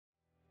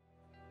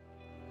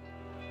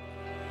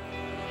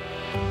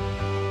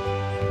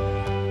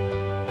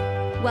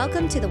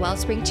Welcome to the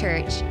Wellspring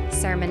Church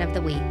Sermon of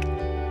the Week.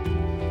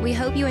 We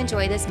hope you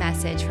enjoy this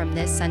message from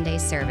this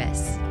Sunday's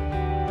service.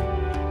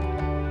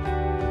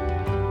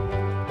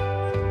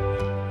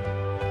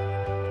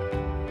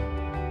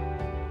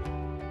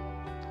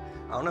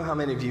 I don't know how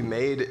many of you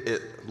made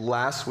it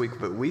last week,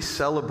 but we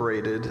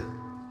celebrated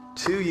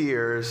 2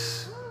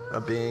 years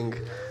of being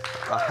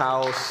a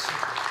house,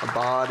 a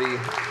body,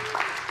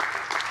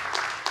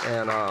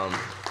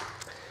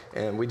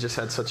 and we just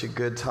had such a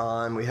good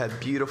time. We had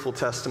beautiful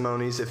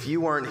testimonies. If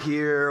you weren't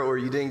here or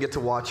you didn't get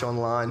to watch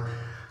online,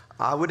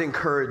 I would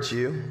encourage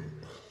you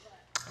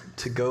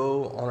to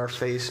go on our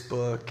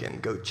Facebook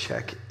and go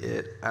check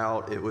it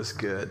out. It was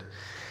good.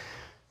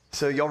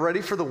 So y'all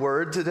ready for the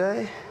word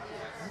today?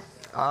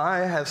 I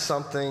have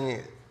something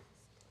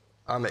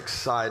I'm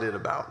excited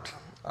about.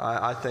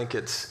 I think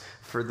it's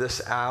for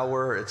this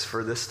hour, it's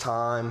for this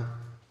time,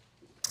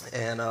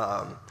 and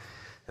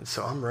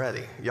so I'm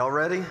ready. Y'all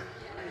ready?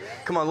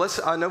 Come on,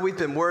 I know we've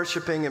been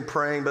worshiping and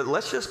praying, but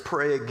let's just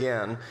pray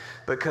again,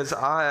 because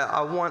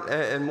I want,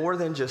 and more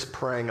than just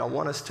praying, I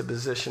want us to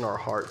position our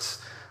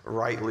hearts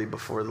rightly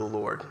before the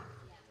Lord.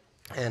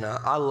 And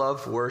I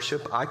love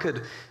worship.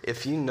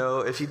 if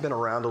you've been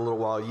around a little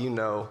while, you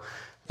know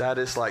that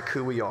is like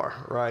who we are,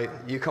 right?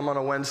 You come on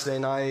a Wednesday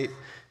night,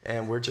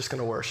 and we're just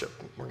going to worship.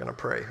 We're going to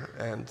pray,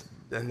 and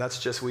that's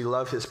just, we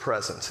love His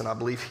presence, and I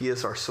believe He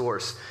is our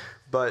source.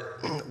 But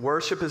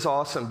worship is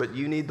awesome, but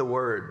you need the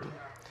Word.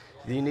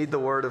 You need the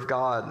Word of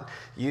God.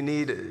 You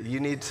need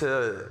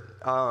to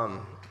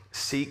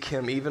seek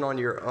Him even on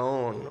your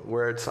own,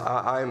 where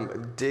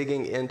I'm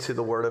digging into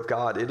the Word of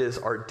God. It is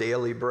our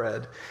daily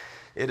bread.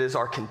 It is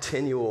our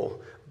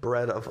continual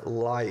bread of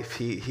life.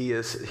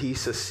 He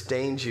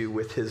sustains you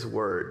with His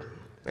Word.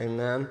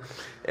 Amen.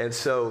 And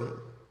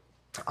so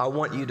I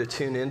want you to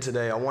tune in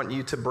today. I want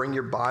you to bring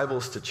your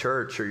Bibles to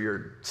church, or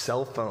your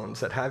cell phones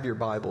that have your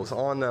Bibles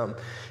on them.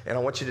 And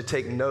I want you to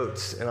take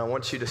notes, and I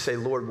want you to say,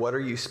 Lord, what are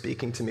you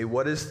speaking to me?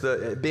 What is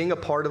being a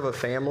part of a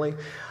family?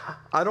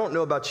 I don't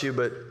know about you,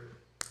 but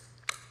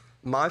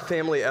my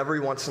family, every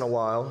once in a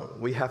while,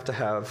 we have to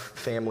have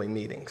family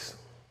meetings.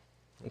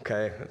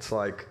 Okay? It's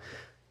like,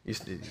 me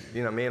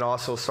and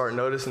Austin will start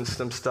noticing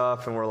some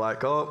stuff, and we're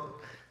like, oh,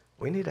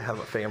 we need to have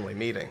a family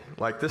meeting.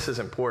 Like, this is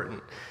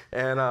important.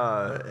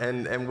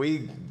 And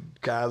we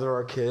gather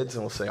our kids,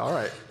 and we'll say, all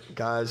right,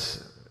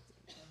 guys,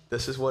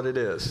 this is what it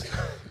is,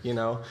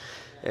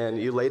 and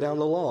you lay down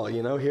the law,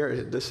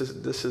 here, this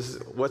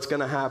is what's going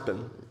to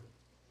happen.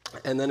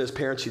 And then as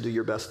parents, you do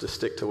your best to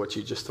stick to what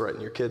you just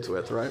threaten your kids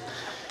with, right?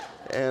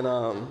 And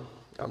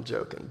I'm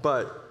joking.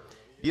 But,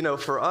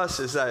 for us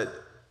is that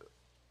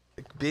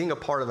being a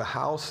part of a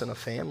house and a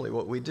family,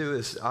 what we do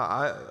is,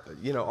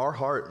 our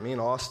heart, me and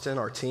Austin,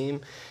 our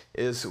team,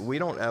 is we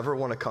don't ever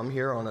want to come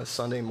here on a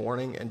Sunday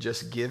morning and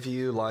just give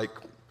you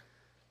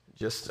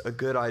just a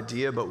good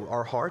idea, but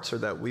our hearts are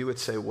that we would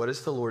say, what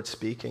is the Lord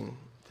speaking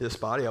to this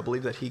body? I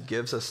believe that He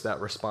gives us that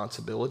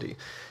responsibility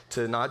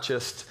to not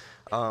just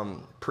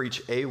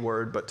preach a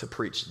word, but to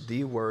preach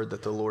the word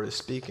that the Lord is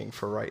speaking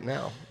for right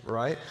now,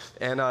 right?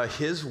 And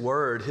His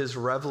word, His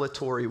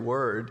revelatory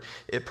word,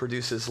 it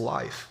produces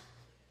life.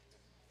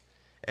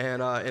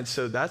 And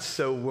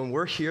so when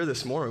we're here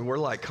this morning, we're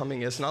like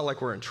coming, it's not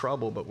like we're in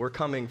trouble, but we're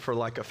coming for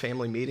like a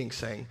family meeting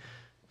saying,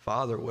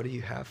 Father, what do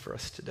you have for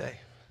us today?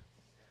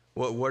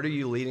 What are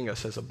you leading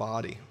us as a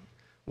body?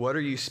 What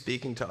are you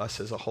speaking to us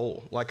as a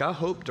whole? Like, I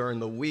hope during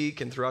the week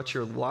and throughout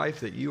your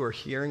life that you are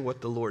hearing what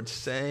the Lord's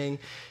saying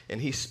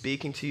and He's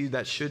speaking to you.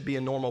 That should be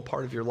a normal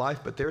part of your life,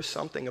 but there's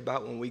something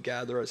about when we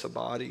gather as a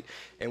body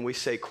and we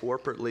say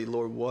corporately,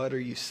 Lord, what are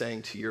you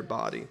saying to your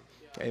body?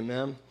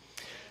 Amen.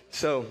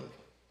 So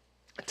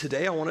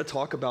today I want to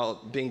talk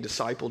about being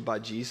discipled by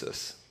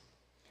Jesus.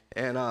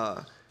 And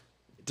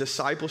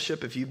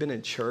discipleship, if you've been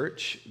in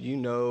church,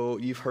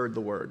 you've heard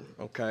the word,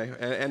 okay?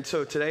 And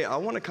so today I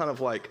want to kind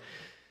of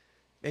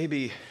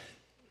maybe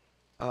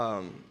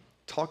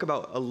talk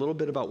about a little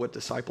bit about what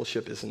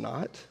discipleship is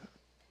not,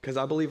 because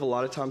I believe a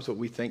lot of times what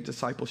we think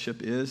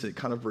discipleship is, it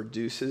kind of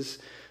reduces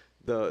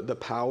the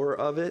power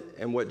of it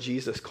and what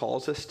Jesus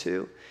calls us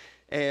to.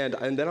 And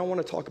then I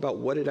want to talk about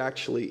what it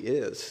actually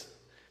is.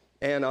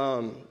 And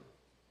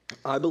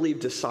I believe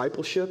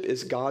discipleship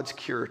is God's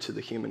cure to the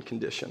human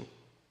condition.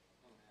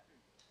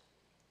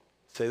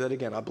 Say that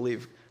again. I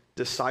believe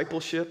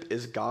discipleship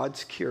is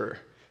God's cure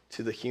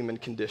to the human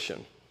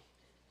condition.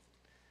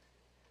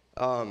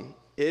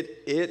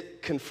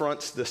 It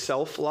confronts the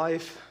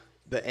self-life,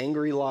 the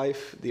angry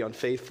life, the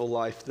unfaithful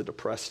life, the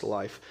depressed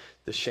life,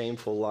 the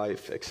shameful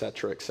life, et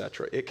cetera, et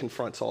cetera. It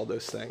confronts all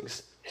those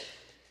things.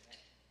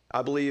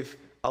 I believe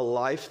a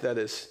life that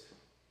is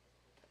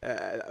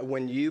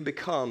when you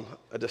become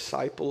a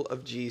disciple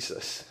of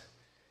Jesus,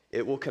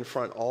 it will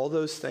confront all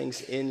those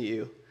things in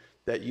you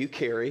that you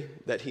carry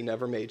that He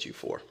never made you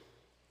for.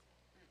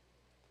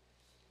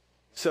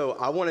 So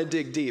I want to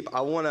dig deep.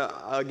 I want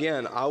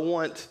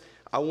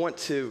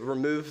to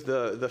remove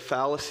the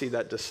fallacy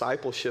that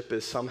discipleship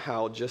is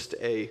somehow just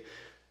a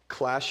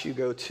class you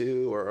go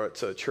to, or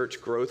it's a church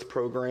growth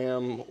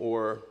program,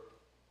 or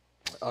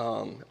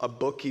a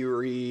book you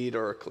read,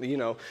 or,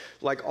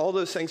 like all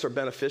those things are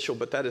beneficial,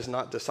 but that is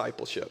not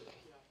discipleship.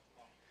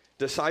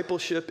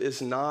 Discipleship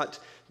is not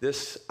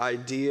this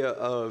idea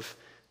of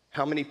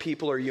how many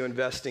people are you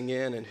investing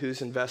in and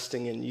who's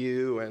investing in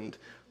you and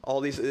all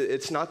these.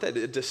 It's not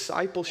that.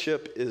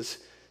 Discipleship is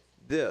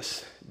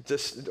this.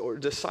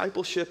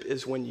 Discipleship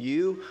is when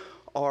you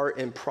are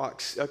in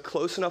a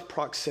close enough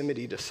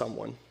proximity to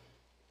someone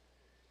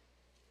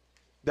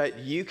that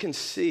you can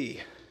see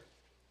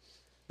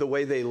the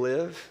way they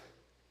live,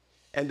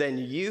 and then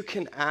you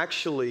can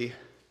actually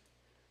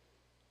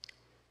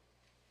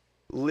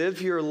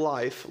live your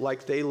life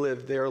like they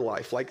live their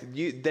life.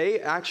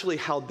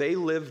 How they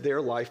live their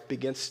life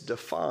begins to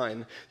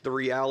define the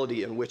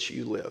reality in which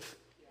you live.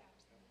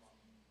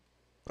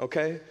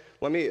 Okay?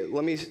 Let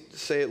me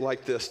say it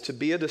like this. To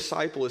be a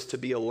disciple is to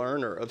be a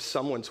learner of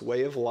someone's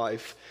way of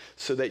life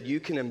so that you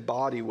can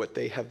embody what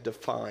they have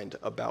defined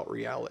about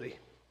reality.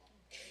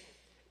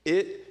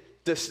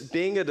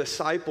 Being a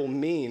disciple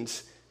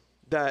means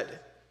that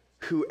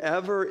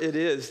whoever it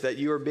is that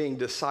you are being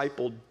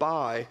discipled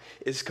by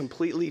is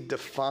completely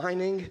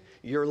defining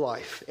your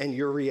life and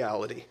your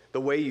reality.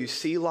 The way you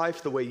see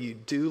life, the way you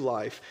do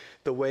life,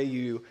 the way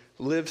you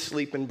live,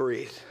 sleep, and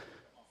breathe.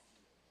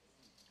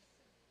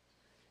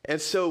 And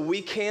so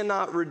we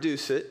cannot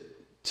reduce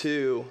it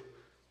to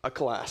a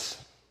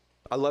class.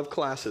 I love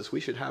classes. We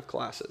should have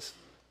classes.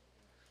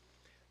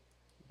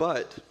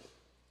 But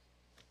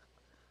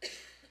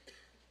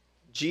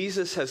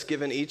Jesus has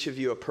given each of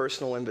you a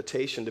personal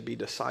invitation to be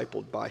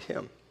discipled by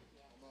him.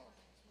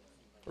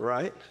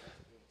 Right?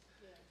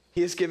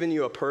 He has given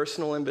you a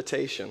personal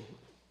invitation.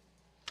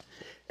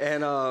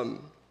 And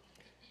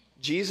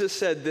Jesus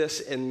said this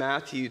in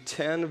Matthew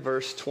 10,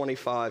 verse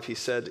 25. He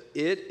said,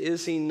 "It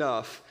is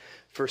enough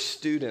for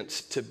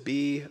students to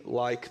be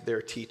like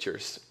their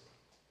teachers."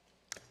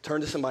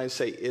 Turn to somebody and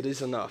say, "It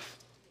is enough."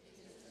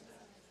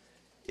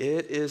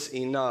 It is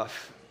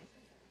enough.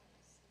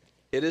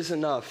 It is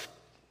enough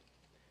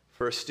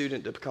for a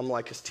student to become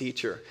like his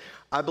teacher.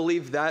 I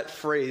believe that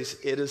phrase,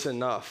 "it is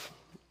enough."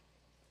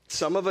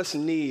 Some of us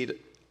need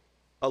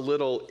a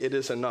little "it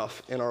is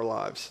enough" in our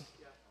lives.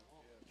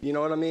 You know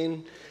what I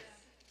mean?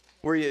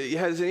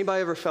 Has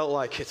anybody ever felt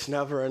like it's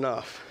never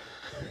enough?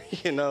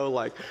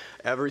 Like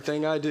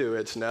everything I do,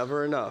 it's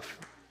never enough.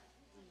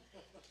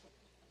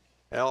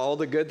 All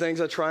the good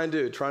things I try and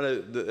do,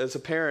 as a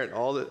parent,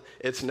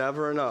 it's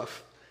never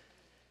enough.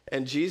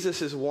 And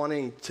Jesus is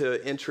wanting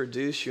to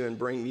introduce you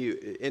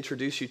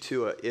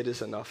to a "it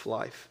is enough"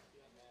 life.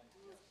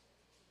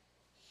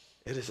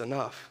 It is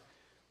enough.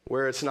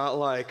 Where it's not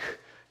like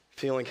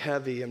feeling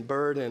heavy and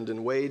burdened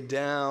and weighed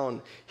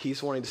down.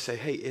 He's wanting to say,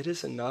 hey, it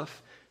is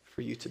enough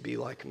for you to be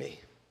like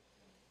me.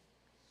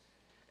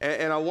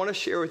 And I want to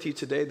share with you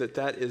today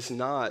that is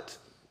not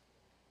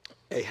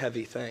a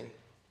heavy thing.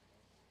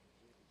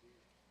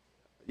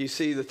 You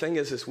see, the thing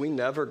is we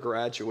never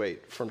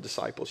graduate from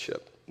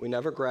discipleship. We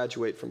never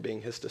graduate from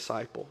being his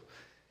disciple.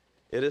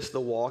 It is the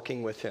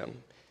walking with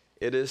him.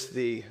 It is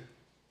the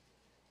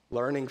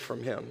learning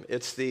from him.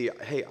 It's the,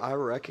 hey, I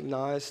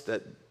recognize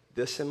that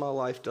this in my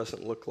life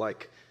doesn't look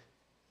like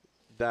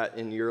that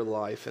in your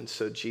life, and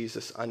so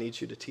Jesus, I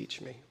need you to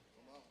teach me.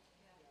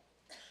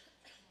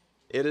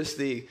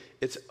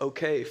 It's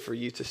okay for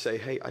you to say,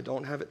 hey, I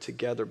don't have it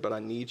together, but I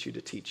need you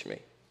to teach me.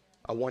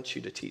 I want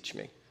you to teach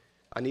me.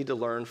 I need to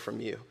learn from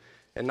you.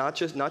 And not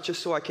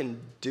just so I can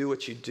do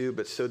what you do,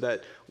 but so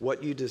that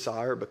what you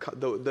desire,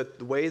 the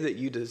way that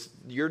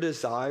your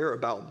desire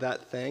about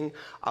that thing,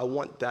 I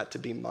want that to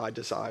be my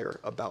desire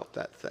about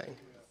that thing.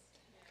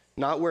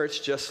 Not where it's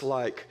just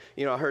like,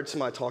 I heard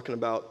somebody talking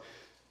about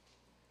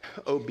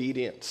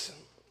obedience,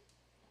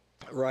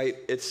 right?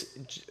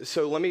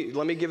 So let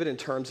me give it in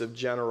terms of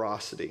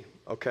generosity,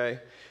 okay?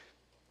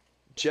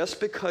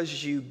 Just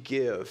because you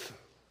give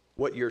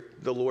what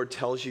the Lord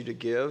tells you to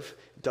give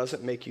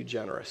doesn't make you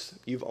generous.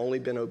 You've only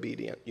been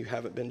obedient. You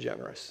haven't been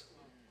generous.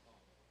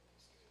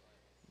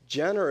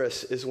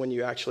 Generous is when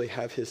you actually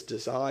have his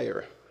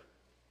desire.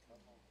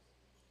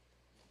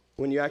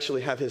 When you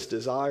actually have his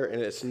desire,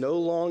 and it's no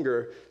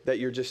longer that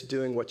you're just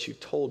doing what you're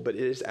told, but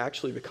it has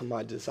actually become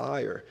my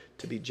desire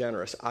to be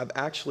generous.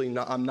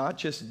 I'm not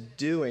just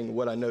doing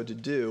what I know to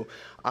do.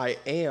 I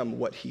am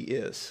what he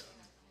is.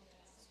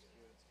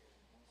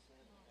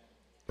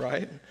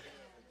 Right?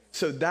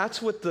 So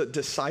that's what the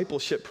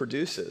discipleship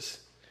produces.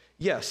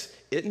 Yes,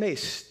 it may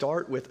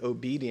start with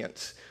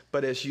obedience,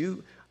 but as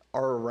you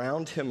are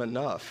around him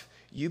enough,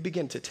 you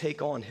begin to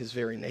take on his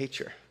very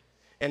nature.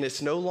 And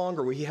it's no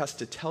longer where he has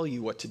to tell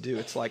you what to do.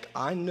 It's like,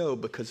 I know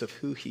because of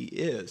who he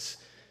is.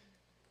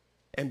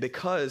 And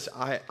because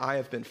I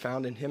have been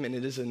found in him, and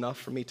it is enough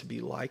for me to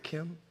be like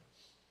him,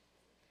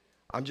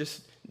 I'm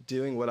just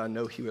doing what I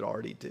know he would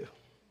already do.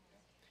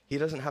 He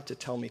doesn't have to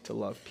tell me to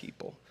love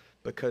people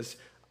because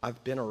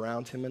I've been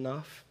around him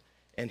enough,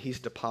 and he's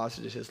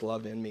deposited his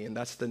love in me, and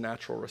that's the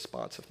natural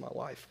response of my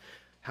life.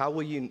 How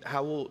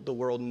will the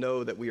world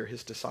know that we are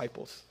his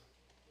disciples?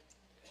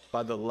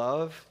 By the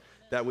love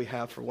that we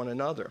have for one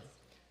another,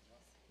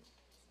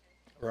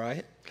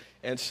 right?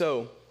 And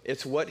so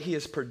it's what he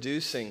is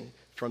producing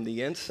from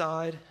the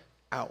inside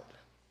out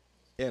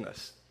in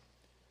us.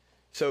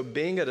 So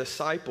being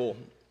discipled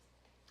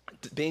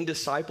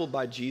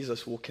by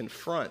Jesus will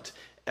confront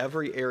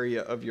every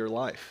area of your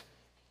life.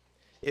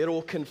 It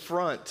will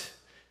confront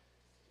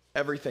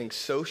everything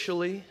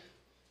socially,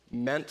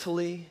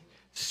 mentally,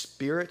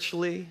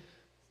 spiritually.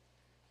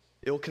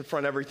 It will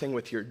confront everything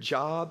with your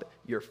job,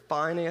 your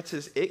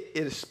finances. It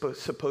is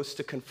supposed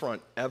to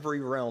confront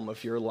every realm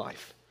of your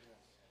life.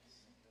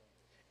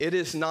 It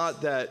is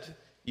not that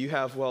you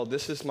have, well,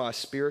 this is my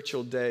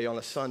spiritual day on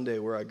a Sunday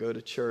where I go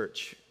to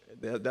church.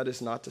 That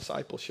is not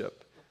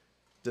discipleship.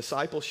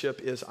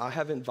 Discipleship is I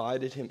have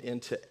invited him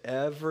into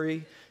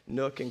every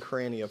nook and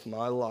cranny of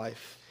my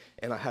life,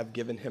 and I have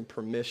given him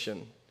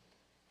permission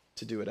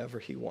to do whatever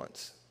he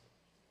wants.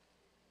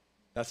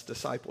 That's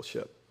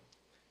discipleship.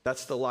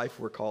 That's the life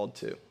we're called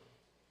to.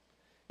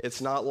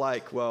 It's not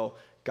like, well,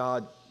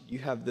 God, you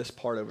have this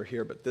part over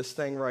here, but this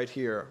thing right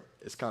here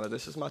is kind of,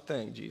 this is my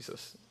thing,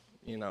 Jesus.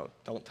 You know,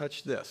 don't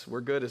touch this.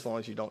 We're good as long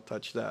as you don't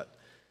touch that.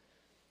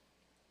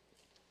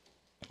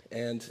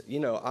 And, you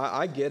know,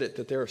 I get it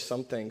that there are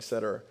some things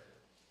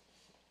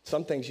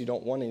you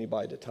don't want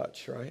anybody to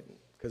touch, right?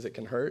 Because it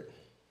can hurt,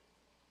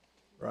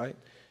 right?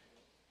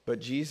 But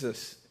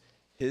Jesus,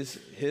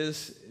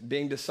 his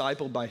being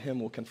discipled by him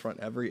will confront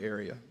every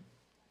area.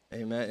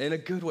 Amen. In a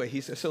good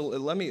way. So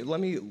let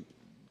me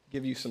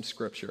give you some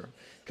scripture,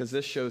 because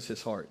this shows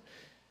his heart.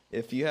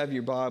 If you have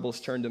your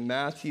Bibles, turn to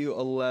Matthew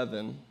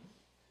 11.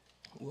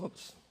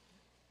 Whoops.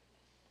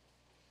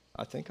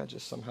 I think I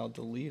just somehow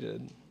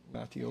deleted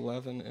Matthew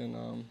 11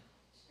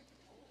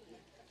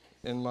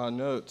 in my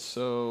notes.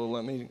 So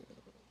let me.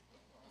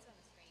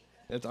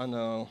 I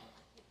know.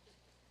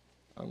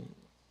 All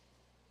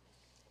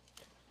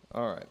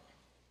right.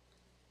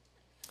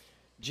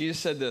 Jesus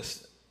said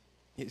this.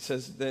 He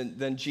says,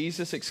 then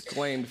Jesus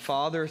exclaimed,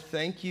 Father,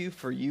 thank you,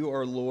 for you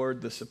are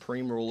Lord, the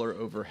supreme ruler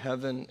over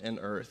heaven and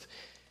earth.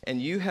 And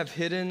you have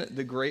hidden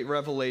the great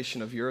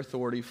revelation of your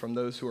authority from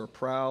those who are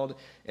proud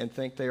and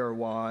think they are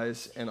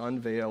wise, and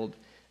unveiled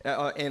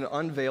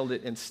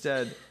it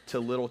instead to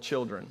little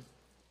children.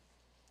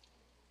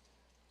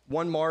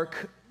 One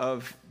mark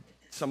of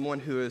someone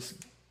who is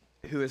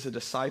a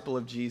disciple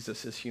of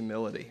Jesus is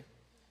humility.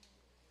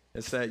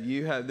 It's that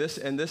you have this,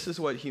 and this is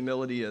what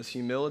humility is.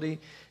 Humility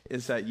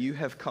is that you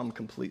have come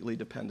completely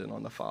dependent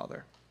on the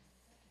Father.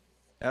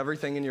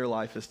 Everything in your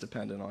life is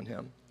dependent on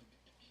him.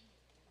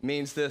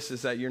 Means this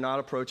is that you're not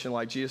approaching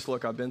like, Jesus,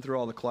 look, I've been through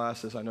all the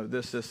classes. I know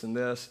this, and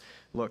this.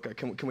 Look,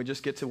 can we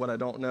just get to what I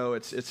don't know?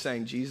 It's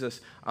saying, Jesus,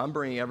 I'm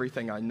bringing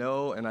everything I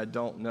know and I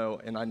don't know,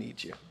 and I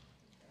need you.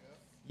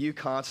 You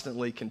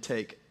constantly can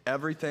take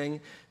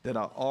everything that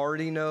I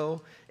already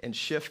know and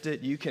shift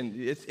it.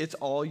 It's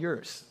all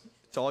yours.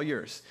 It's all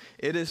yours.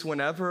 It is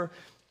whenever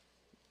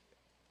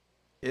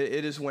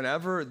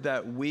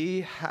that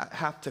we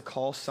have to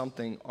call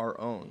something our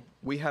own.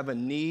 We have a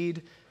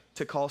need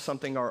to call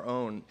something our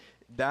own.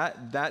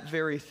 That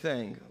very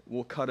thing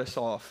will cut us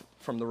off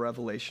from the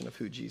revelation of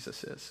who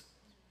Jesus is.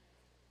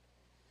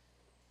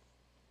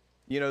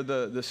 You know,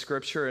 the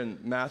scripture in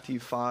Matthew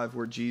 5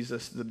 where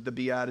Jesus, the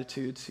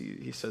Beatitudes,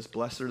 he says,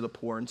 blessed are the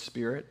poor in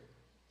spirit.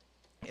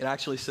 It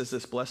actually says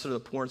this, blessed are the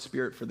poor in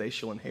spirit, for they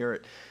shall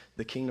inherit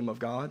the kingdom of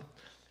God.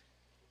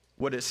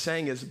 What it's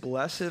saying is,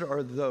 blessed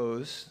are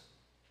those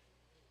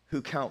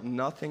who count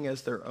nothing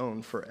as their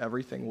own, for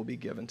everything will be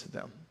given to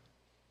them.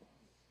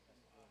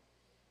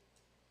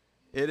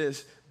 It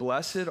is,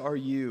 blessed are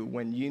you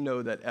when you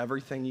know that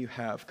everything you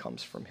have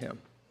comes from him.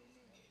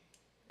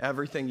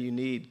 Everything you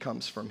need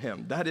comes from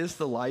him. That is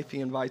the life he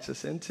invites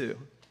us into.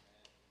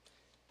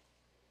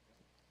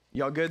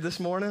 Y'all good this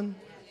morning?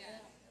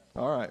 Yes.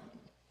 All right.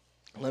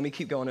 Let me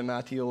keep going in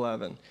Matthew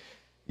 11.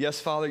 Yes,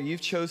 Father,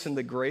 you've chosen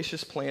the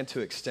gracious plan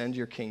to extend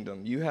your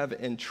kingdom. You have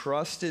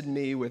entrusted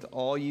me with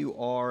all you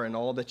are and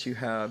all that you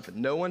have.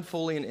 No one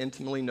fully and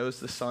intimately knows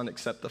the Son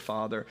except the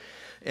Father,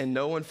 and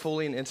no one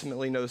fully and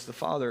intimately knows the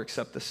Father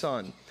except the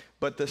Son.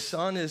 But the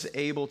Son is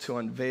able to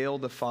unveil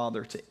the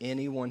Father to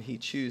anyone he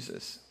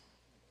chooses.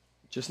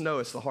 Just know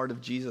it's the heart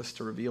of Jesus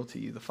to reveal to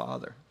you the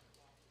Father.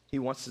 He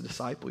wants to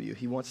disciple you.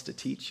 He wants to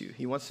teach you.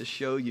 He wants to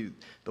show you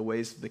the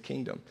ways of the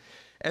kingdom.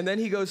 And then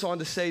he goes on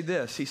to say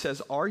this. He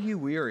says, are you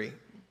weary?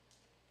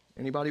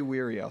 Anybody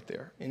weary out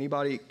there?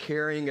 Anybody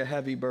carrying a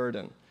heavy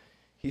burden?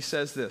 He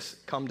says this,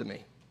 come to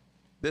me.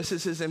 This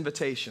is his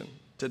invitation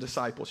to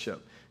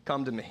discipleship.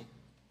 Come to me.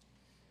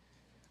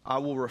 I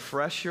will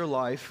refresh your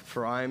life,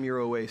 for I am your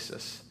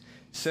oasis.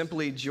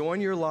 Simply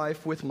join your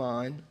life with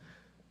mine.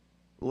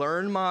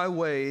 Learn my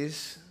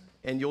ways,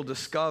 and you'll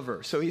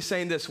discover. So he's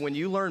saying this, when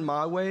you learn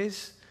my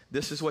ways,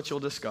 this is what you'll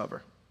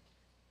discover.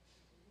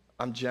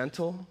 I'm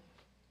gentle,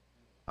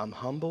 I'm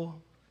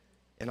humble,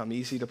 and I'm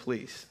easy to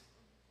please.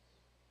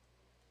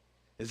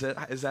 Is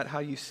that how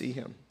you see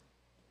him?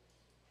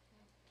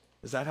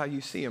 Is that how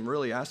you see him?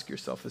 Really ask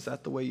yourself, is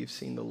that the way you've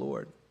seen the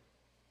Lord?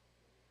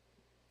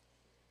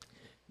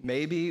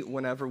 Maybe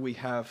whenever we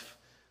have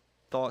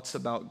thoughts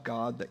about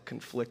God that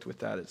conflict with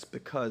that, it's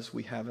because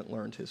we haven't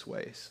learned his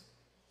ways.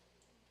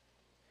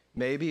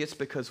 Maybe it's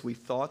because we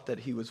thought that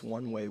he was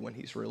one way when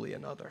he's really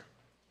another,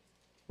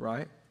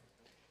 right?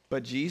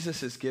 But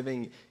Jesus is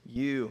giving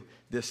you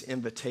this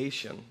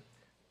invitation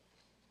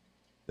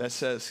that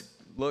says,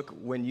 look,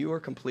 when you are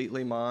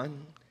completely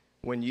mine,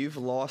 when you've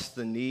lost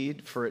the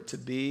need for it to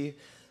be,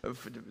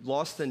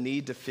 lost the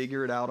need to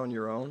figure it out on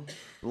your own,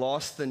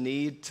 lost the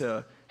need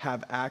to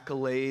have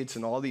accolades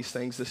and all these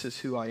things, this is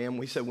who I am.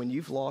 We said, when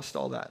you've lost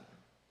all that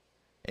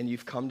and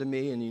you've come to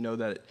me and you know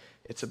that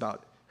it's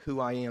about who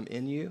I am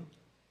in you,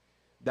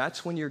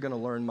 that's when you're going to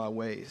learn my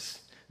ways.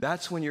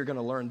 That's when you're going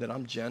to learn that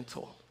I'm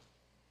gentle.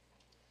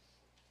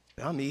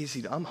 That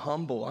I'm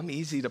humble. I'm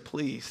easy to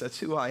please. That's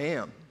who I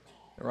am,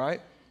 right?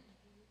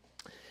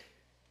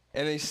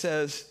 And he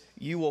says,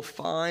 you will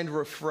find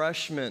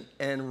refreshment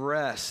and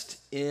rest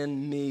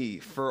in me,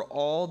 for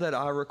all that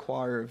I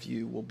require of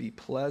you will be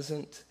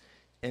pleasant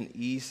and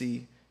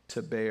easy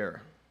to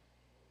bear.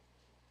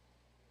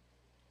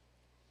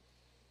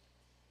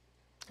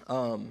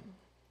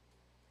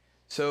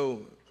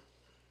 So,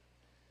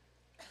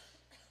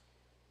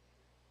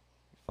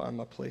 find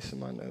my place in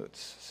my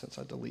notes since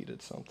I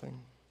deleted something.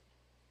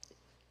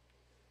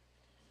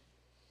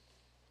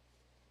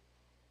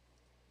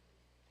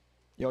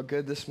 Y'all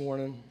good this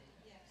morning?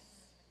 Yes.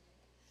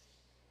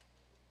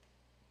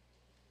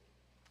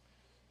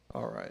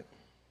 All right.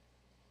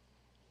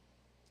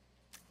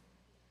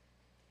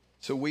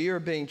 So we are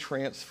being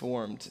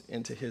transformed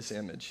into his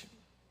image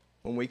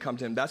when we come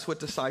to him. That's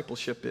what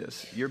discipleship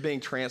is. You're being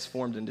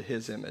transformed into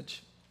his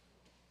image.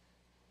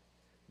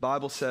 The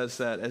Bible says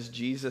that as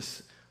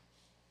Jesus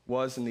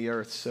was in the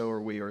earth, so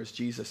are we, or as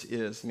Jesus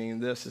is.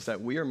 Meaning this is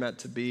that we are meant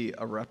to be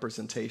a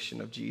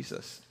representation of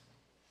Jesus.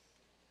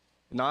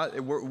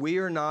 We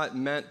are not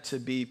meant to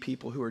be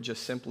people who are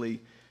just simply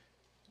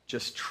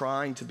just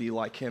trying to be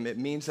like him. It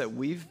means that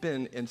we've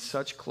been in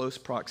such close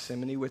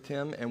proximity with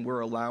him and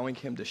we're allowing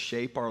him to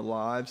shape our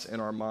lives and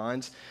our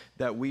minds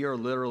that we are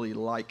literally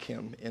like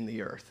him in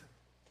the earth.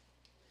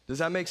 Does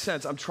that make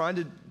sense? I'm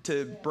trying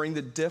to bring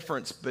the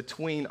difference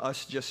between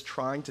us just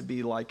trying to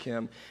be like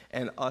him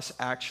and us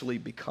actually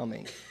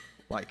becoming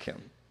like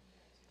him.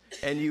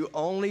 And you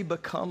only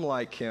become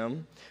like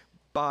him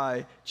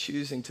by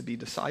choosing to be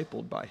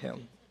discipled by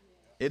him.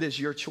 It is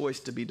your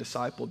choice to be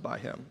discipled by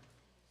him.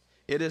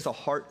 It is a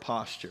heart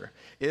posture.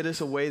 It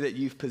is a way that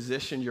you've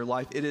positioned your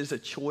life. It is a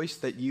choice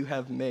that you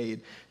have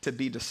made to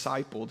be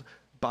discipled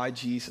by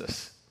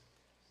Jesus.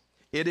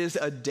 It is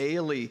a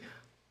daily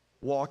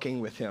walking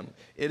with him.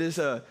 It is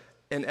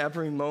in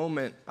every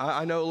moment.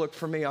 I know, look,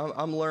 for me,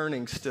 I'm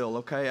learning still,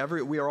 okay?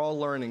 We are all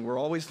learning. We're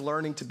always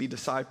learning to be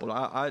discipled.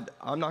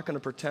 I'm not going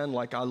to pretend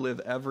like I live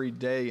every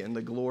day in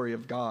the glory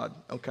of God,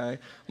 okay?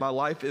 My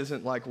life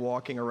isn't like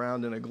walking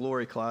around in a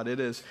glory cloud. It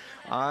is,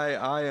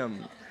 I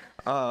am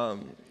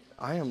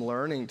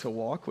learning to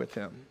walk with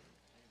him.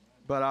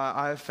 But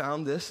I have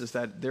found this, is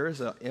that there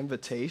is an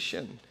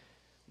invitation,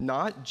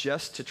 not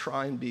just to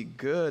try and be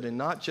good and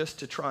not just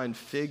to try and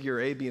figure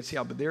A, B, and C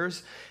out, but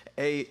there's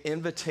an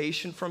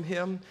invitation from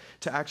him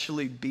to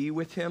actually be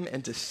with him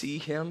and to see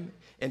him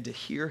and to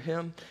hear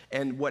him.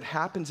 And what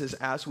happens is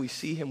as we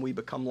see him, we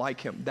become like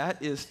him.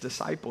 That is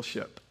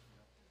discipleship.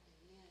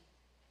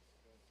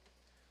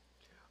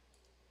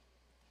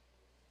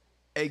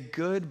 A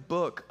good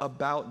book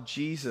about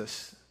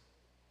Jesus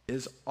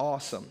is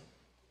awesome,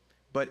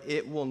 but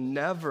it will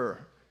never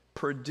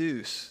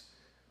produce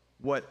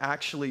what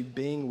actually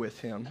being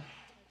with him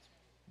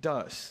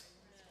does.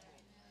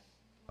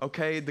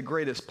 Okay, the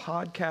greatest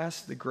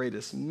podcast, the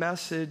greatest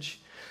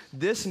message.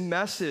 This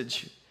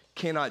message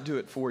cannot do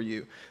it for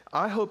you.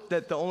 I hope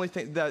that the only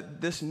thing that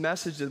this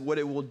message, what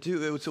it will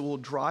do, is it will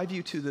drive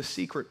you to the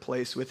secret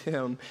place with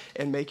him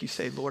and make you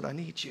say, Lord, I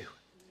need you.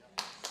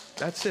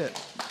 That's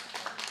it.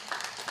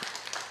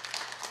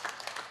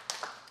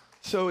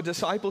 So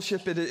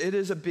discipleship, it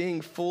is a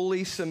being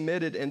fully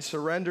submitted and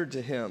surrendered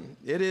to him.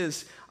 It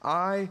is,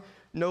 I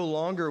no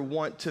longer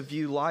want to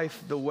view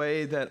life the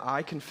way that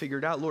I can figure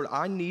it out. Lord,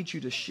 I need you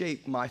to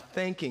shape my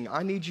thinking.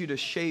 I need you to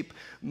shape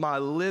my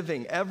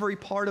living. Every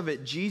part of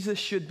it, Jesus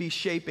should be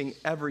shaping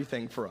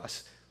everything for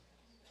us.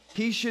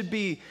 He should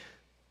be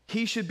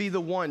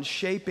the one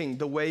shaping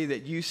the way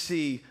that you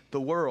see the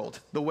world,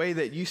 the way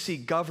that you see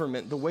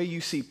government, the way you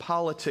see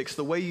politics,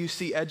 the way you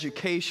see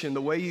education,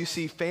 the way you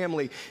see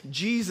family.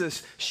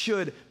 Jesus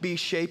should be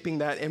shaping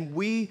that, and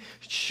we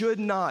should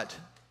not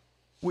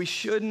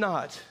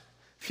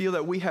feel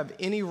that we have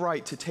any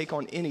right to take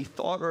on any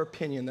thought or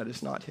opinion that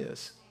is not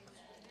his.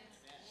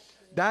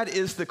 That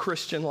is the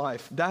Christian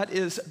life. That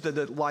is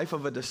the life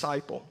of a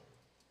disciple.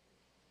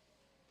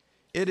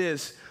 It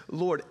is,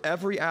 Lord,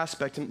 every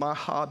aspect of my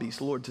hobbies,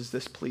 Lord, does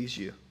this please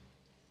you?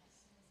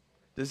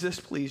 Does this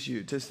please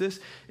you?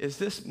 Is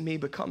this me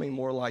becoming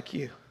more like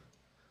you?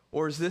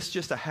 Or is this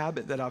just a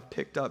habit that I've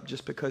picked up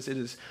just because it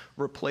is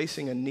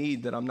replacing a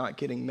need that I'm not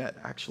getting met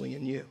actually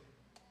in you?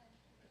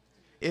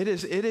 It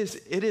is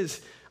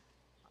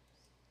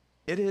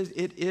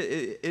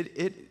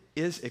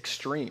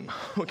extreme,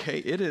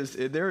 okay?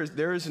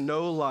 There is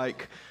no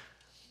like,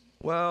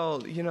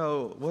 well, you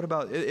know, what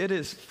about, it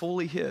is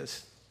fully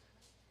his.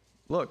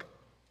 Look,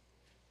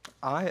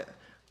 I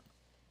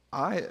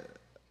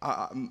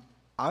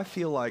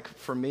feel like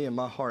for me in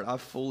my heart,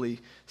 I've fully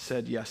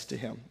said yes to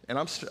him. And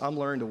I'm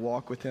learning to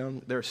walk with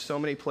him. There are so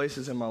many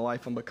places in my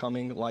life I'm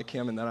becoming like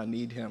him and that I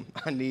need him.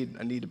 I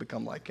need to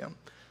become like him.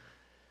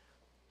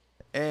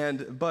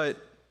 But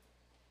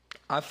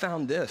I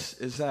found this,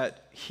 is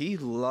that he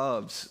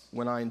loves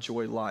when I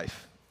enjoy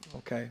life,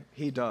 okay?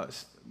 He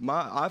does.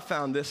 I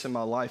found this in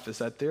my life, is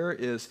that there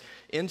is,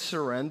 in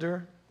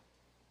surrender,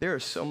 there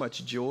is so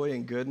much joy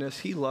and goodness.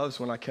 He loves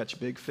when I catch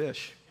big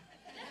fish.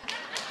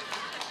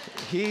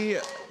 He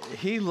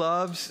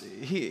loves,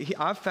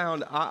 I'll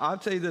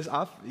tell you this,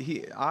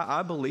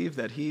 I believe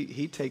that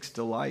he takes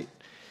delight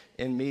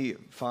in me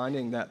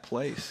finding that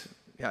place,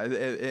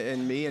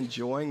 in me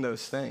enjoying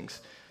those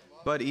things.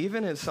 But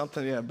even in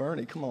something,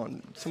 Bernie, come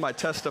on, somebody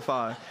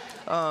testify.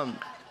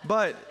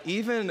 But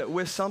even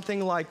with something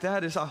like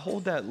that, is I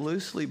hold that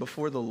loosely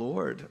before the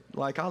Lord.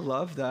 Like, I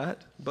love that.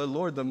 But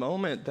Lord, the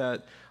moment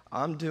that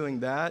I'm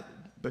doing that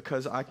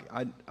because I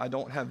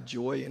don't have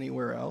joy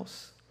anywhere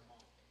else,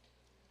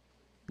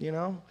 you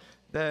know,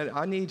 that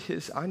I need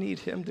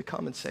him to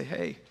come and say,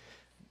 hey,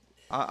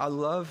 I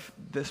love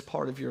this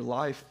part of your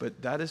life,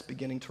 but that is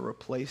beginning to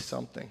replace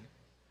something.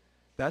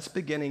 That's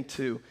beginning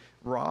to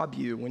rob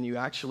you when you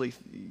actually,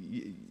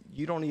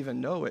 you don't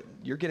even know it.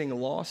 You're getting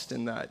lost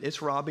in that.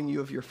 It's robbing you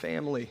of your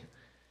family.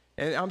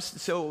 And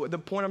so the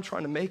point I'm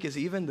trying to make is,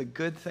 even the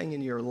good thing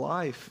in your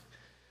life,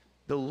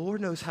 the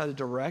Lord knows how to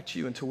direct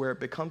you into where it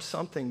becomes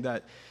something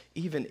that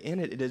even in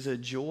it is a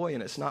joy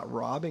and it's not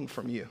robbing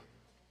from you.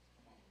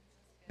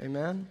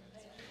 Amen?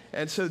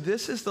 And so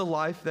this is the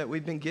life that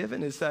we've been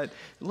given, is that,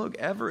 look,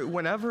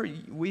 whenever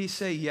we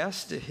say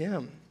yes to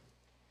him,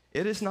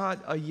 it is not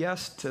a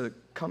yes to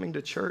coming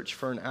to church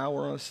for an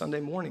hour on a Sunday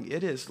morning.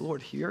 It is,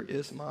 Lord, here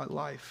is my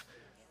life.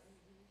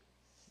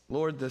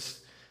 Lord,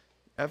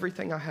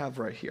 everything I have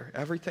right here,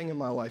 everything in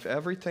my life,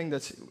 everything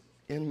that's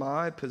in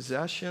my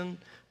possession,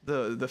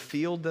 the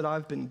field that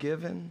I've been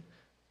given,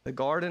 the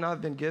garden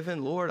I've been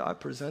given, Lord, I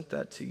present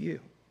that to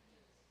you.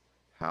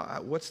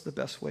 What's the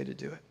best way to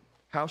do it?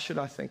 How should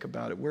I think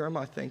about it? Where am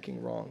I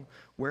thinking wrong?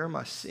 Where am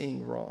I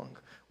seeing wrong?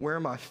 Where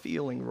am I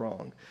feeling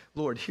wrong?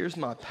 Lord, here's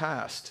my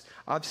past.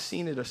 I've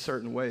seen it a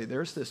certain way.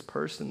 There's this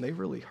person, they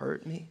really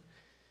hurt me,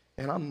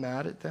 and I'm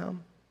mad at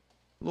them.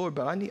 Lord,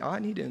 but I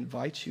need to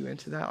invite you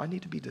into that. I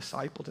need to be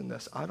discipled in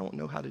this. I don't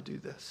know how to do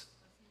this.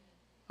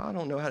 I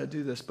don't know how to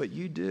do this, but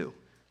you do.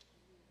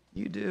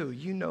 You do.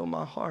 You know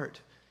my heart.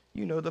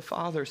 You know the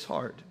Father's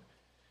heart.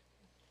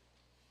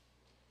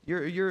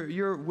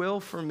 Your will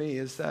for me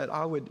is that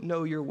I would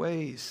know your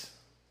ways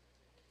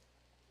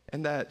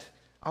and that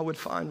I would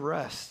find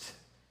rest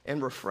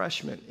and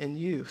refreshment in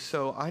you.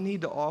 So I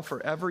need to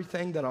offer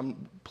everything that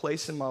I'm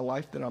placing in my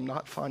life that I'm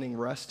not finding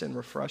rest and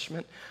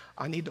refreshment.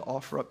 I need to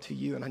offer up to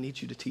you, and I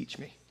need you to teach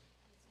me.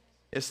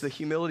 It's the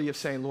humility of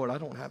saying, Lord, I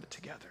don't have it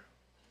together.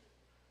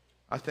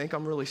 I think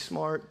I'm really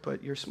smart,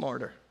 but you're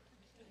smarter,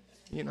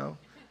 you know?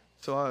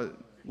 So I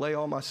lay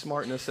all my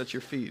smartness at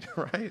your feet,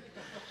 right?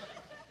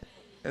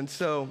 And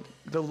so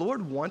the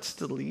Lord wants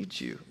to lead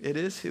you. It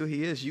is who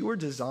he is. You were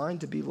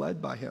designed to be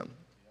led by him.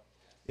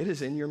 It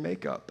is in your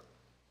makeup.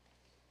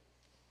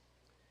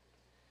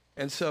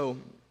 And so,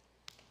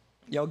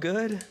 y'all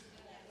good?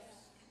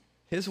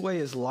 His way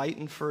is light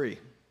and free.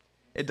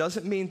 It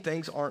doesn't mean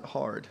things aren't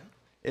hard.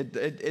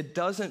 It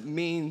doesn't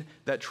mean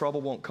that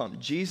trouble won't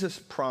come. Jesus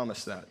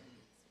promised that.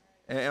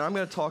 And I'm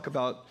going to talk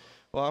about,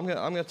 I'm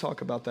going to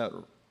talk about that.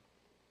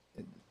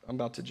 I'm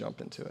about to jump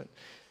into it.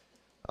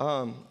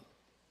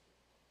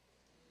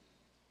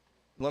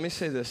 Let me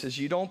say this, is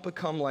you don't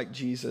become like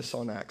Jesus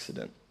on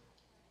accident,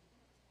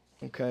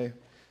 okay?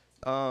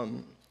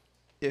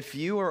 If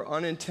you are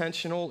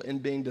unintentional in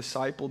being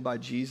discipled by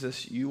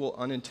Jesus, you will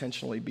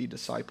unintentionally be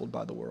discipled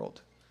by the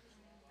world.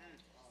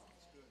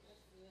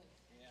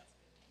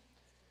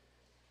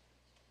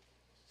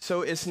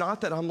 So it's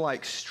not that I'm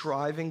like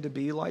striving to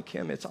be like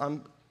him,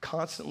 I'm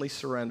constantly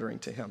surrendering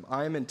to him.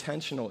 I am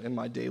intentional in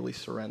my daily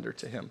surrender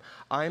to him.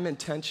 I am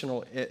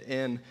intentional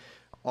in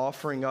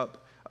offering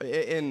up,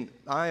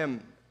 I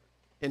am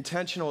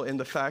intentional in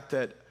the fact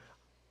that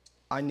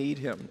I need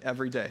him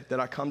every day, that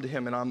I come to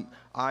him and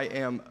I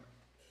am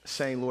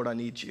saying, Lord, I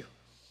need you.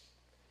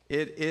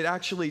 It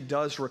actually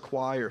does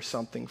require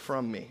something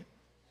from me.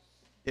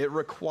 It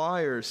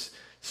requires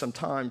some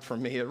time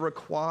from me. It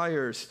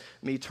requires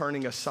me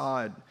turning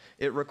aside.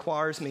 It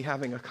requires me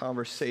having a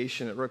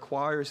conversation. It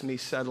requires me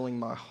settling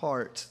my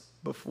heart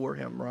before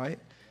him, right?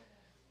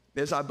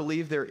 As I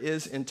believe there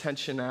is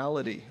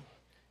intentionality.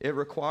 It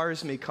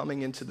requires me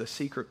coming into the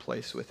secret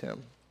place with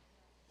him.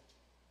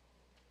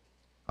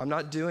 I'm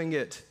not doing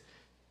it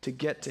to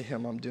get to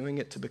him. I'm doing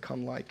it to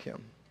become like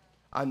him.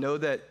 I know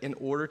that in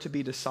order to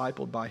be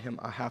discipled by him,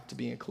 I have to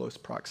be in close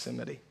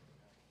proximity.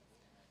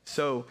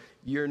 So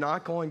you're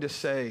not going to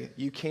say,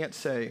 you can't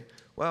say,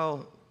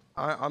 well,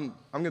 I'm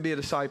going to be a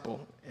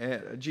disciple.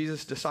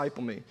 Jesus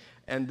disciple me.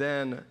 And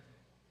then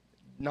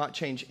not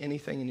change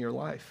anything in your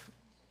life.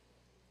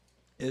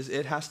 is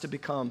it has to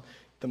become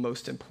the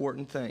most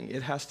important thing.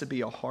 It has to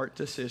be a heart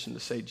decision to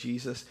say,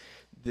 Jesus,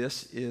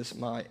 this is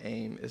my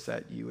aim, is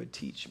that you would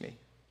teach me,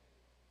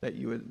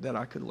 that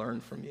I could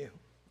learn from you,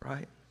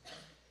 right?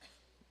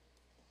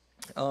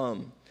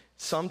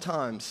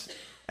 Sometimes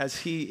as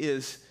he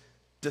is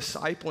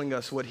discipling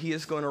us, what he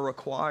is going to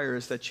require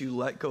is that you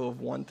let go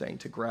of one thing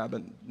to grab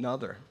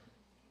another.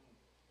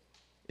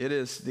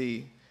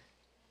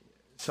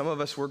 Some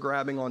of us, we're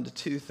grabbing onto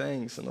two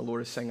things, and the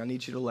Lord is saying, I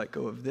need you to let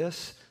go of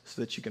this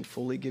so that you can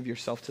fully give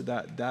yourself to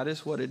that. That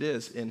is what it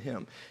is in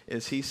him,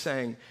 is he's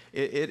saying,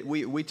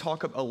 we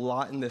talk a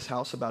lot in this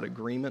house about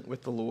agreement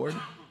with the Lord,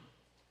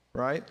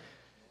 right?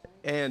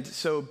 And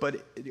so,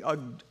 but a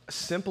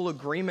simple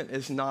agreement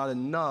is not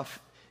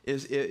enough.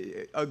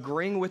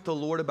 Agreeing with the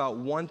Lord about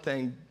one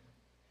thing,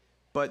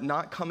 but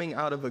not coming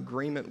out of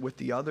agreement with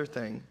the other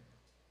thing,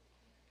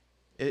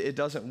 it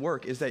doesn't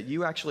work, is that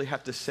you actually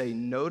have to say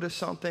no to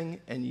something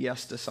and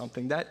yes to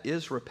something. That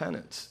is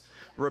repentance.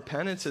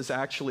 Repentance is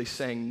actually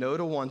saying no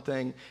to one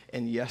thing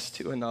and yes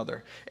to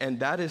another. And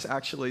that is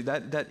actually,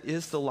 that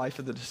is the life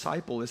of the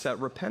disciple, is that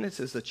repentance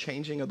is the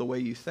changing of the way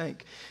you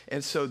think.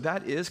 And so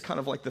that is kind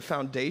of like the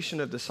foundation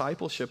of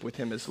discipleship with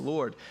him is,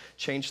 Lord,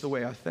 change the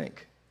way I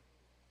think.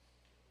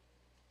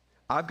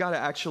 I've got to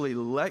actually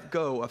let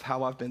go of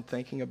how I've been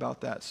thinking about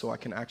that so I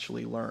can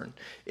actually learn.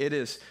 It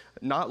is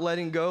not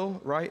letting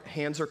go, right?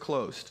 Hands are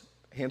closed.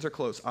 Hands are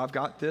closed. I've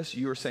got this.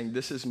 You are saying,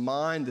 this is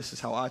mine. This is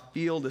how I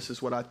feel. This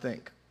is what I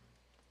think.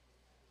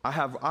 I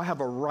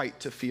have a right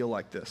to feel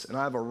like this, and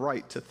I have a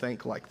right to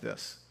think like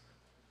this.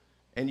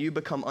 And you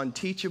become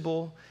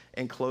unteachable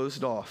and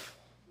closed off.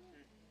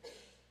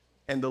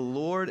 And the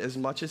Lord, as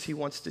much as he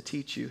wants to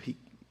teach you,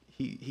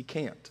 he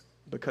can't,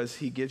 because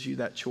he gives you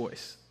that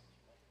choice.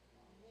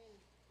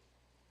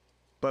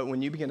 But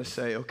when you begin to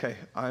say, okay,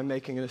 I'm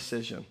making a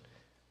decision,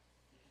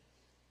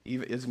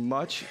 even as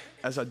much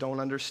as I don't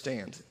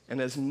understand,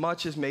 and as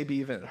much as maybe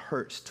even it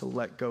hurts to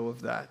let go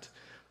of that,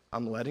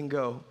 I'm letting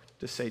go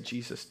to say,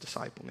 Jesus,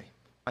 disciple me.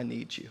 I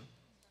need you.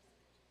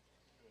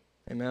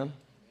 Amen?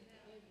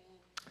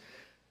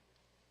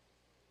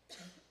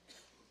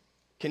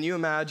 Can you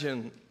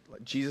imagine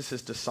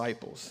Jesus'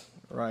 disciples,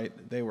 right?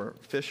 They were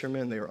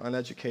fishermen. They were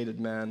uneducated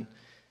men.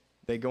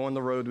 They go on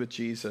the road with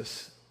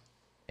Jesus.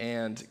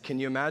 And can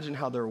you imagine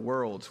how their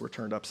worlds were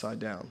turned upside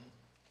down?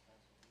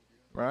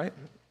 Right?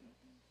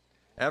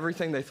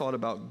 Everything they thought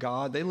about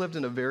God, they lived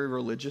in a very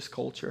religious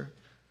culture.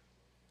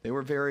 They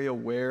were very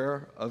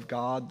aware of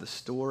God, the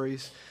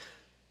stories.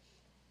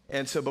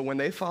 And so, but when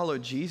they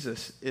followed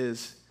Jesus,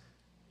 is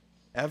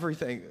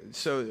everything.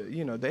 So,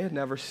 they had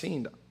never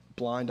seen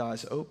blind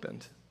eyes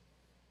opened.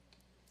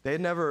 They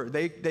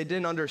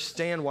didn't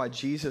understand why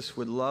Jesus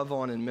would love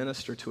on and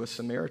minister to a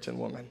Samaritan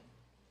woman.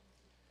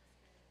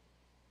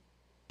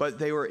 But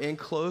they were in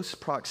close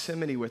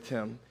proximity with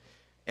him.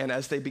 And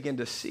as they began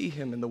to see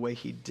him and the way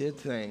he did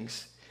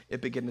things,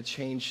 it began to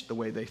change the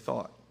way they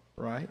thought,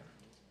 right?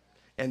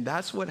 And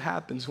that's what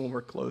happens when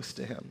we're close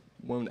to him.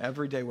 When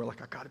every day we're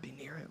like, I got to be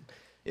near him.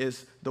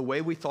 Is the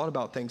way we thought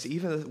about things,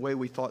 even the way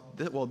we thought,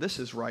 well, this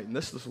is right, and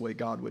this is the way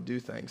God would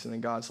do things. And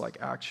then God's like,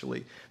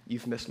 actually,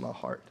 you've missed my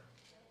heart.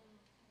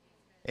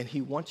 And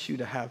he wants you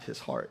to have his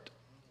heart.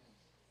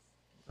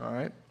 All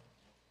right?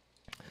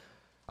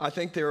 I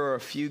think there are a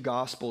few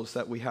gospels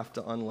that we have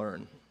to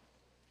unlearn.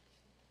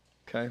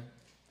 Okay?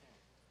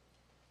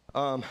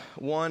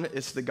 One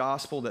is the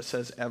gospel that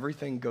says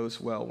everything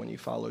goes well when you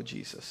follow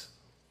Jesus.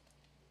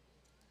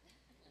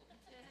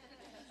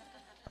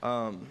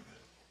 Amen.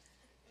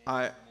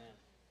 I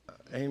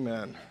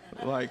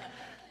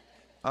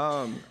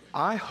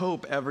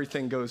hope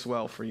everything goes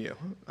well for you.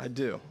 I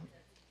do.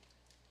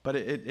 But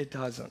it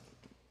doesn't.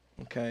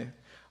 Okay?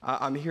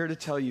 I'm here to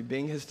tell you,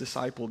 being his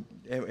disciple,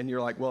 and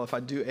you're like, well, if I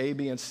do A,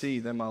 B, and C,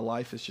 then my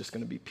life is just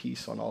going to be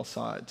peace on all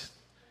sides.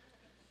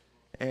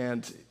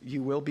 And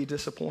you will be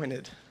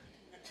disappointed.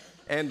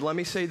 And let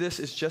me say this,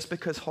 is just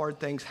because hard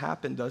things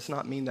happen does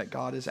not mean that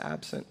God is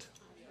absent.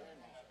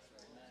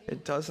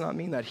 It does not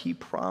mean that. He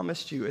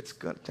promised you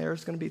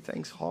there's going to be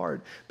things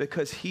hard,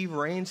 because he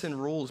reigns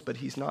and rules, but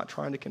he's not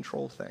trying to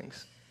control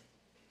things.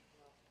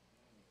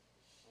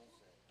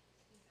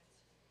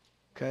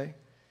 Okay?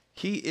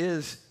 He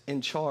is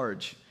in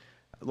charge.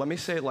 Let me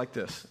say it like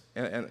this,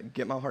 and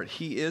get my heart.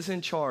 He is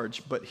in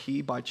charge, but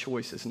he, by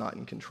choice, is not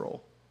in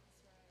control.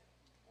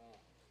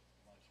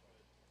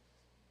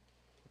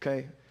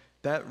 Okay?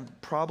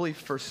 That probably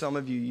for some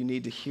of you, you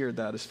need to hear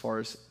that as far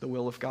as the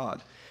will of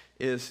God.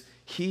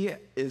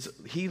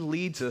 He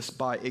leads us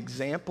by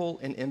example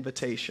and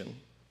invitation.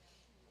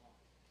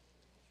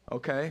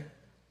 Okay?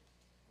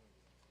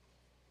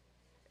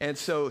 And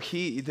so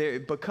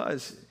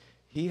because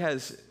he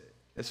has,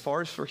 as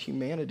far as for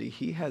humanity,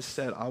 he has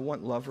said, I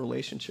want love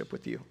relationship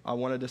with you. I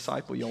want to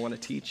disciple you. I want to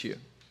teach you.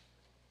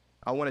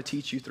 I want to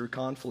teach you through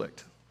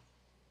conflict.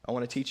 I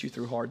want to teach you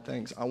through hard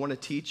things. I want to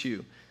teach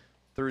you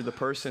through the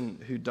person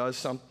who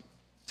does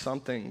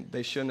something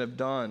they shouldn't have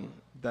done,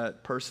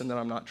 that person that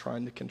I'm not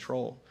trying to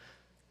control.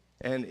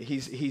 And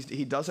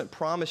he doesn't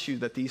promise you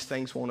that these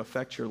things won't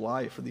affect your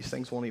life or these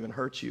things won't even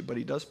hurt you, but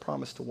he does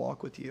promise to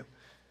walk with you.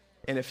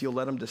 And if you'll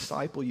let him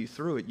disciple you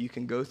through it, you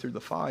can go through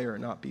the fire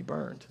and not be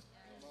burned.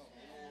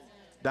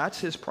 That's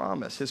his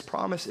promise. His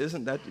promise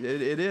isn't that,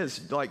 it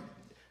is like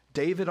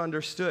David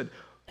understood.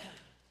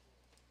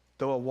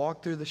 Though I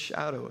walk through the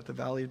shadow of the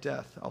valley of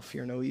death, I'll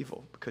fear no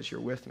evil because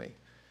you're with me.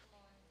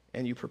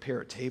 And you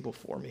prepare a table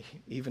for me,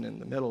 even in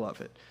the middle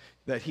of it.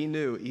 That he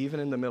knew, even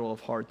in the middle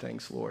of hard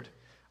things, Lord,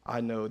 I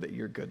know that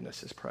your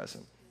goodness is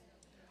present.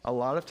 A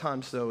lot of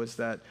times, though, is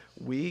that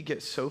we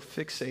get so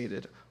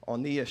fixated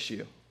on the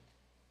issue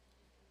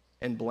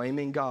and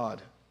blaming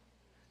God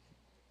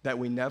that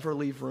we never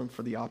leave room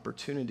for the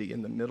opportunity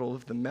in the middle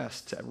of the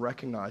mess to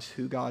recognize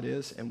who God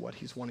is and what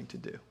he's wanting to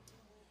do.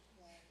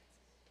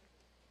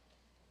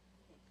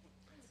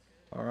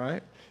 All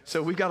right?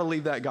 So we got to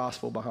leave that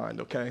gospel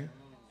behind, okay?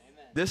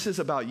 This is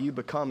about you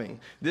becoming.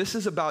 This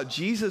is about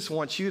Jesus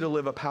wants you to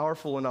live a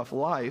powerful enough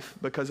life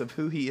because of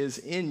who he is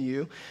in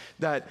you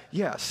that,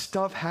 yeah,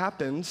 stuff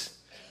happens,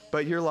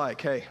 but you're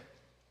like, hey,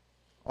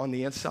 on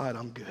the inside,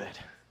 I'm good.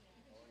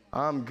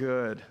 I'm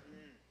good.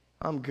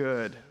 I'm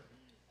good.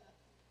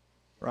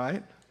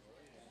 Right?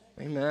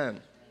 Amen.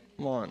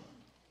 Come on.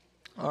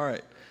 All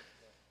right.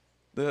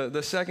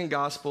 The second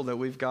gospel that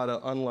we've got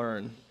to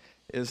unlearn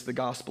is the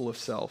gospel of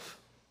self.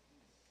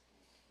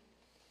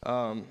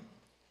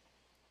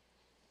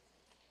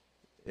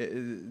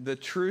 The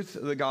truth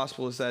of the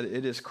gospel is that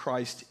it is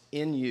Christ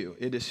in you.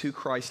 It is who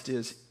Christ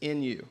is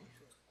in you.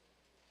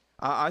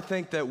 I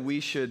think that we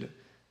should,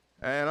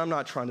 and I'm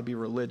not trying to be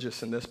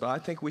religious in this, but I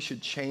think we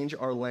should change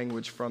our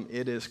language from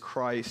it is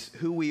Christ,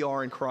 who we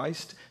are in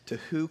Christ, to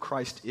who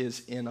Christ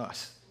is in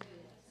us.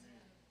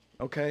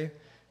 Okay?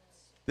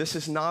 This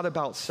is not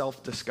about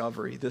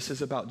self-discovery. This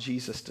is about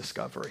Jesus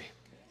discovery.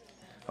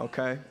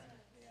 Okay?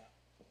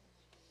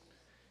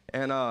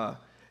 And I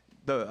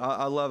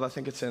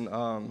think it's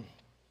in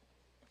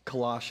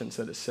Colossians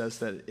that it says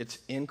that it's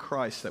in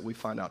Christ that we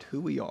find out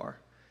who we are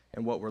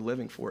and what we're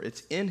living for.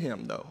 It's in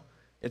him, though.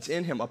 It's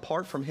in him.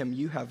 Apart from him,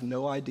 you have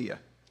no idea.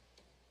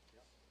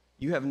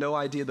 You have no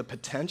idea the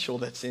potential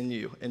that's in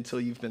you until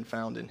you've been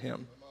found in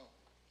him.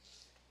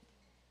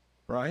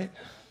 Right?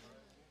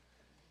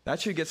 That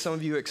should get some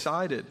of you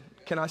excited.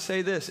 Can I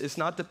say this? It's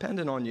not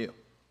dependent on you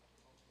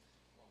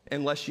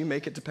unless you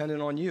make it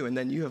dependent on you, and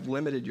then you have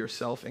limited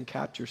yourself and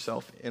capped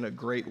yourself in a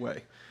great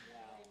way.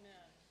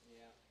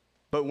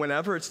 But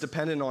whenever it's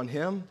dependent on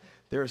him,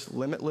 there's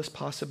limitless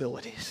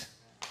possibilities,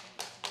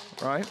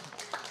 right?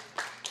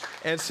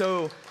 And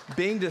so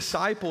being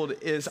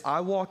discipled is I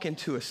walk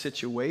into a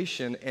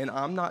situation and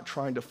I'm not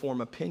trying to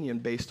form opinion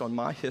based on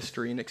my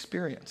history and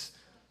experience.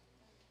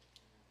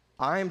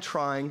 I am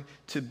trying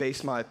to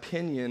base my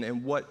opinion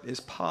and what is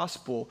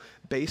possible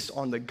based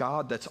on the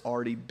God that's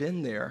already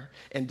been there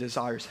and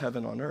desires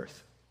heaven on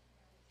earth.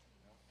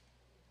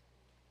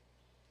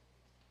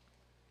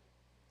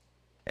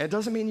 And it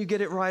doesn't mean you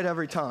get it right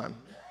every time.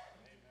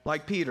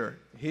 Like Peter,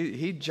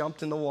 he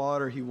jumped in the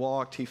water, he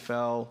walked, he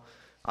fell.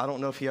 I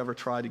don't know if he ever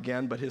tried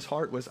again, but his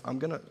heart was,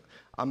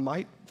 I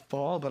might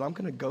fall, but I'm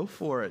gonna go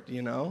for it,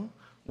 you know?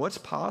 What's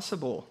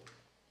possible,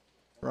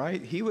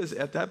 right?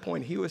 At that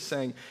point, he was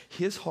saying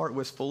his heart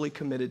was fully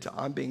committed to,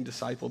 I'm being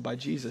discipled by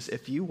Jesus.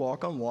 If you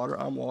walk on water,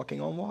 I'm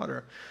walking on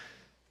water,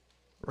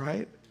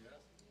 right?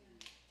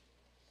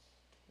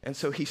 And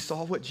so he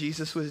saw what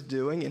Jesus was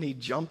doing and he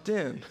jumped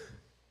in.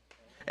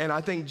 And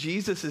I think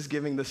Jesus is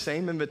giving the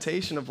same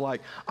invitation of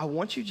like, I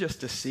want you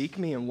just to seek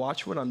me and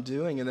watch what I'm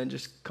doing and then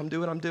just come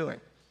do what I'm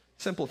doing.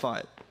 Simplify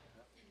it,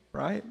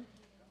 right?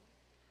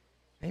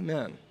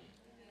 Amen.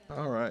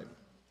 All right.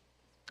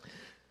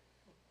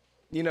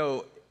 You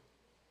know,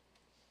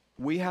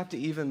 we have to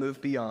even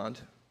move beyond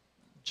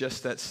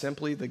just that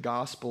simply the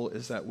gospel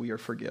is that we are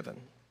forgiven.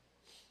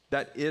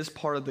 That is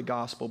part of the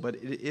gospel, but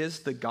it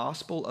is the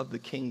gospel of the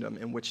kingdom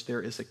in which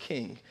there is a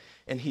king.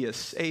 And he is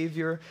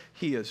Savior,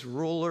 he is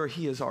ruler,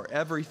 he is our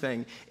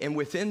everything. And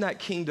within that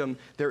kingdom,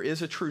 there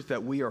is a truth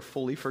that we are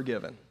fully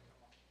forgiven.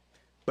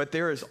 But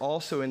there is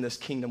also in this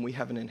kingdom, we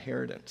have an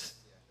inheritance.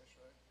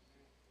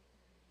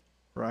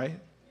 Right?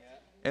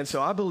 And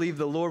so I believe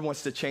the Lord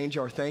wants to change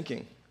our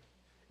thinking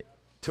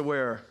to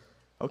where,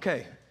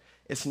 okay,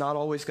 it's not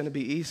always going to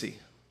be easy.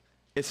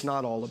 It's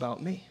not all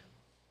about me.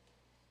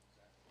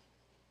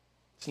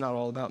 It's not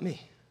all about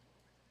me.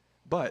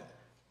 But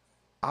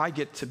I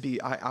get to be,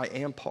 I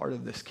am part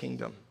of this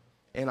kingdom.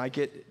 And I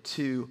get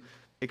to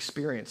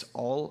experience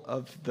all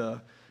of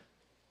the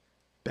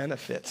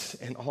benefits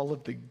and all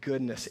of the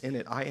goodness in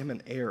it. I am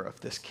an heir of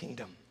this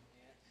kingdom.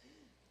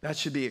 That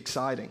should be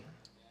exciting.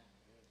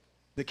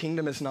 The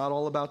kingdom is not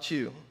all about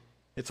you.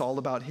 It's all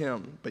about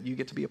him, but you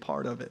get to be a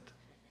part of it.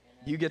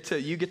 You get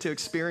to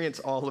experience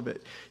all of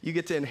it. You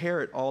get to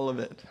inherit all of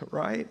it,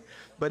 right?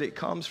 But it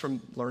comes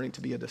from learning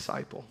to be a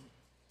disciple.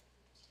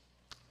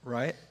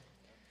 Right?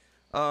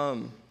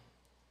 Man,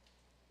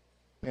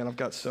 I've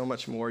got so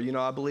much more. You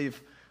know, I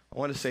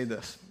want to say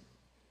this.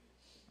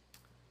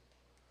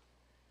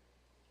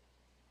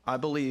 I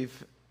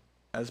believe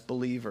as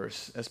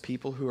believers, as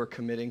people who are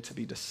committing to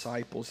be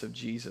disciples of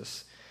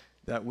Jesus,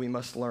 that we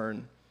must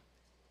learn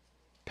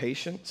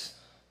patience,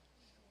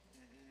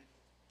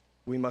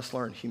 we must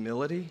learn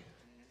humility,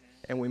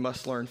 and we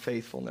must learn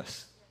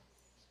faithfulness.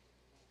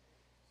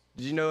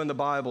 Did you know in the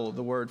Bible,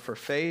 the word for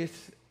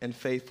faith and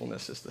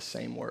faithfulness is the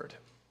same word?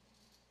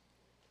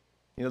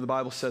 You know, the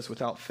Bible says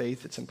without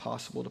faith, it's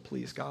impossible to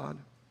please God.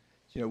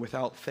 You know,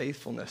 without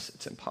faithfulness,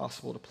 it's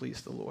impossible to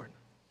please the Lord.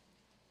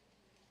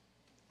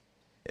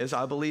 As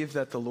I believe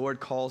that the Lord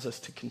calls us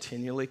to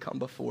continually come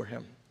before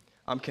him.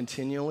 I'm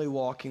continually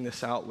walking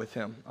this out with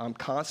him. I'm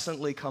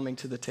constantly coming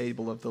to the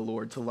table of the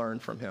Lord to learn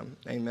from him.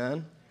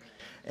 Amen?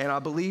 And I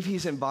believe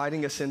he's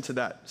inviting us into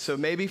that. So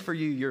maybe for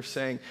you, you're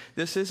saying,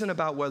 this isn't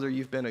about whether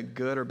you've been a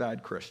good or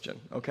bad Christian.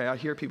 Okay, I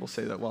hear people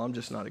say that, well, I'm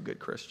just not a good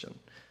Christian.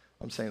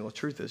 I'm saying, well, the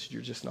truth is,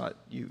 you're just not,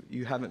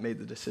 you haven't made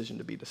the decision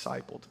to be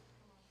discipled.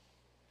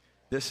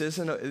 This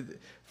isn't,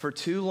 for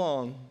too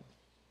long,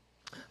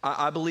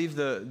 I believe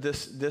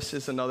this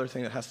is another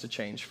thing that has to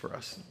change for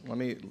us.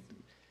 If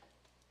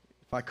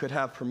I could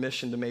have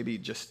permission to maybe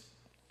just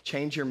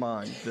change your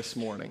mind this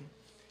morning,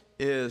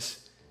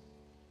 is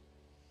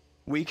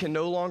we can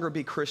no longer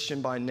be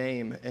Christian by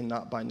name and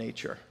not by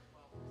nature.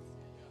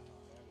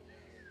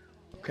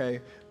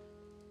 Okay?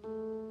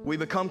 We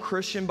become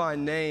Christian by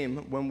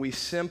name when we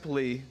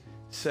simply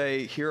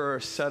say, here are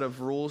a set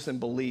of rules and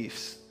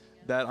beliefs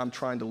that I'm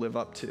trying to live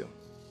up to.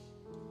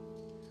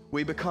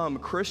 We become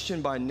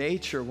Christian by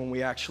nature when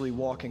we actually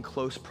walk in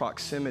close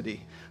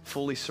proximity,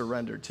 fully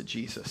surrendered to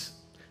Jesus.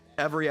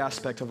 Every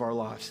aspect of our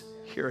lives.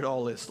 Here it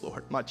all is,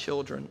 Lord. My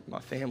children, my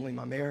family,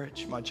 my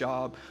marriage, my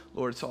job.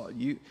 Lord, it's all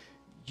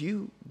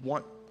you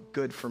want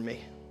good for me.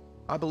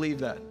 I believe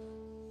that.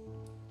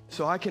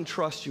 So I can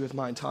trust you with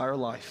my entire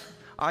life.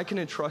 I can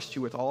entrust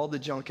you with all the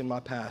junk in my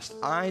past.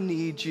 I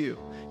need you.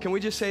 Can we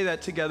just say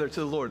that together to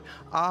the Lord?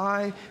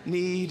 I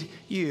need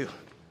you.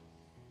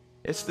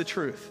 It's the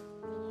truth.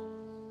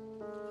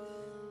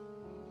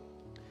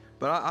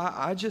 But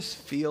I just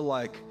feel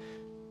like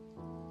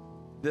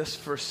this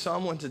for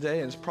someone today,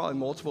 and it's probably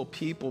multiple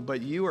people,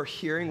 but you are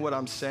hearing what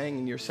I'm saying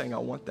and you're saying, I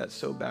want that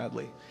so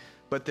badly.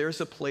 But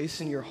there's a place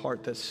in your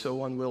heart that's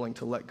so unwilling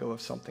to let go of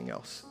something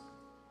else.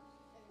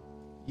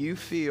 You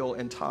feel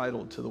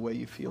entitled to the way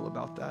you feel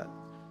about that.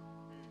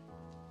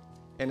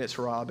 And it's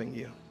robbing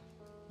you.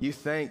 You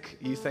think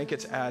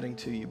it's adding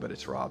to you, but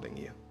it's robbing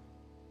you.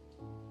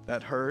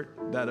 That hurt,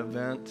 that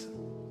event,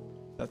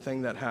 that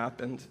thing that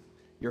happened,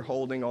 you're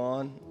holding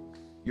on,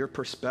 your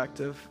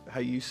perspective, how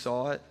you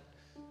saw it,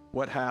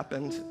 what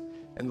happened,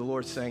 and the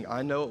Lord's saying,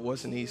 I know it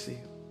wasn't easy.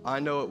 I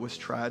know it was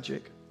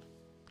tragic.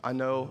 I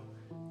know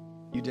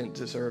you didn't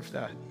deserve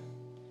that.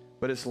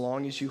 But as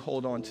long as you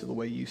hold on to the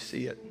way you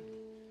see it,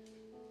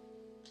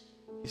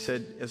 he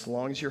said, as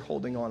long as you're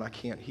holding on, I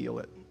can't heal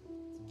it.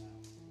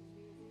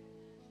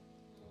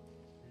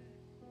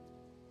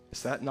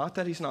 It's that, not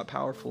that he's not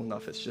powerful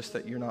enough, it's just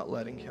that you're not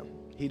letting him.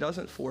 He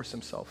doesn't force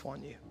himself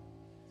on you.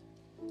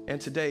 And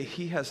today,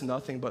 he has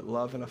nothing but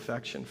love and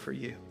affection for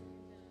you.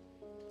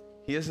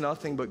 He has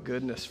nothing but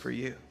goodness for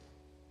you.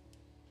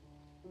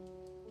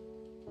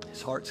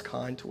 His heart's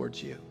kind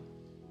towards you.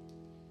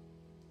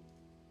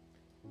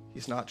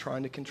 He's not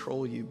trying to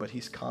control you, but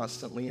he's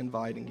constantly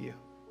inviting you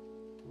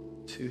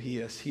to who he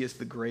is. He is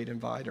the great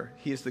inviter.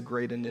 He is the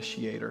great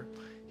initiator.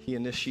 He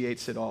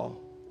initiates it all.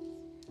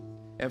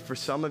 And for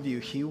some of you,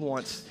 he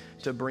wants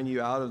to bring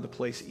you out of the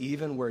place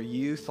even where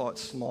you thought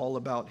small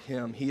about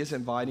him. He is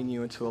inviting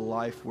you into a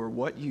life where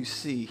what you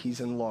see,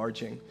 he's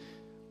enlarging.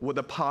 With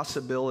the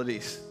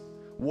possibilities,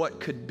 what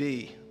could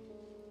be.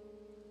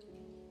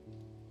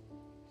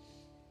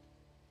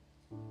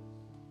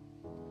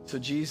 So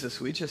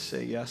Jesus, we just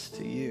say yes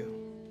to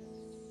you.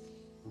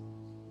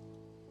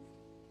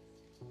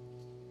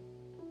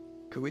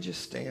 Could we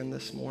just stand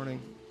this morning?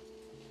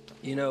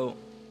 You know,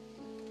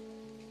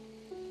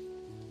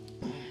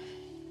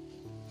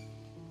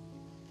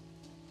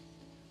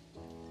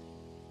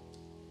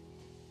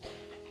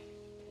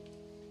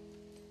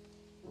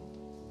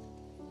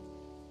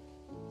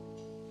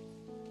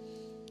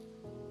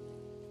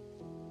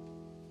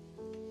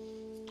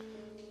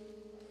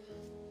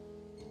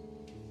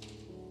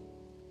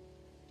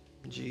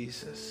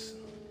 Jesus.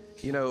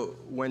 You know,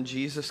 when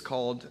Jesus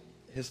called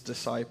his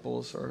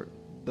disciples, or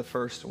the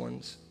first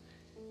ones,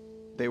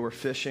 they were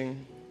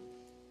fishing,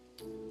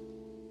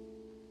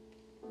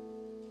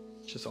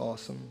 which is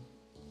awesome.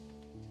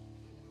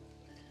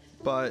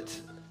 But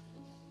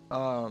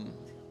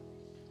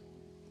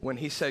when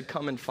he said,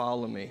 come and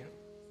follow me,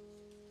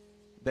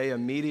 they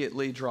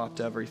immediately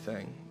dropped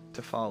everything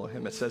to follow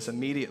him. It says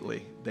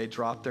immediately they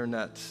dropped their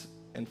nets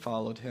and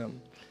followed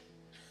him.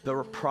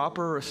 The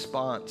proper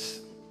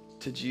response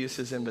to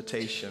Jesus'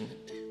 invitation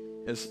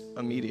is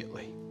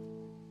immediately.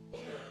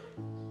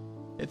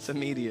 It's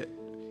immediate.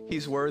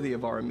 He's worthy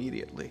of our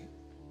immediately.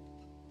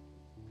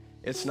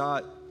 It's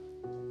not,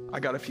 I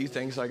got a few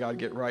things I got to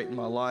get right in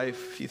my life,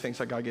 a few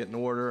things I got to get in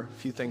order, a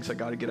few things I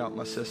got to get out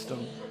my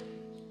system.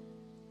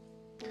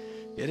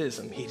 It is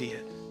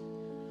immediate.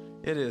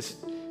 It is,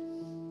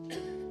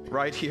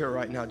 right here,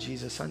 right now,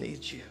 Jesus, I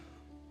need you.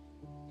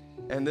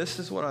 And this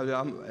is what I've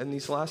done. In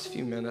these last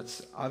few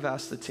minutes, I've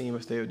asked the team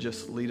if they would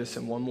just lead us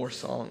in one more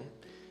song.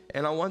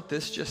 And I want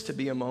this just to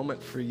be a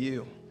moment for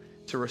you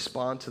to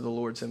respond to the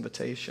Lord's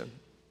invitation.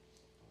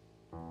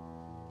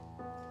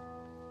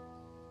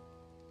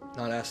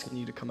 Not asking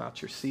you to come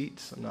out your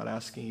seats. I'm not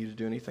asking you to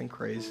do anything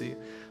crazy.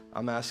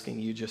 I'm asking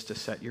you just to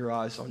set your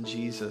eyes on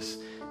Jesus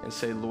and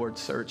say, Lord,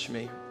 search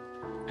me.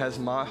 Has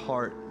my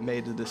heart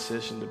made the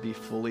decision to be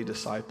fully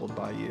discipled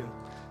by you?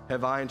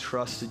 Have I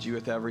entrusted you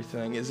with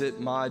everything? Is it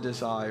my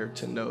desire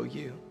to know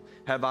you?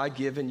 Have I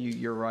given you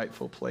your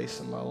rightful place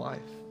in my life?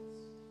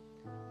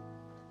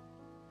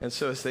 And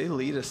so as they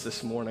lead us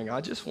this morning,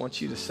 I just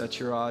want you to set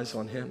your eyes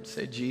on him.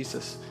 Say,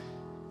 Jesus,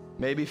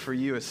 maybe for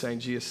you it's saying,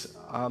 Jesus,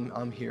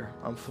 I'm here.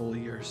 I'm fully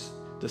yours.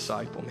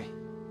 Disciple me.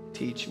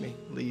 Teach me.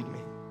 Lead me.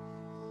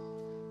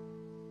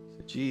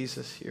 So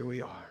Jesus, here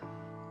we are.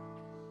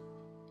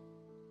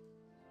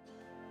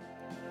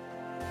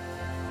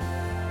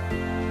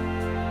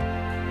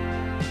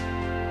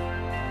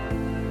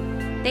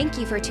 Thank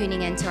you for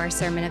tuning in to our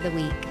Sermon of the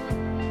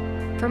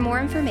Week. For more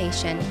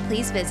information,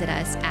 please visit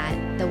us at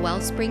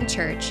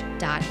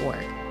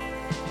thewellspringchurch.org.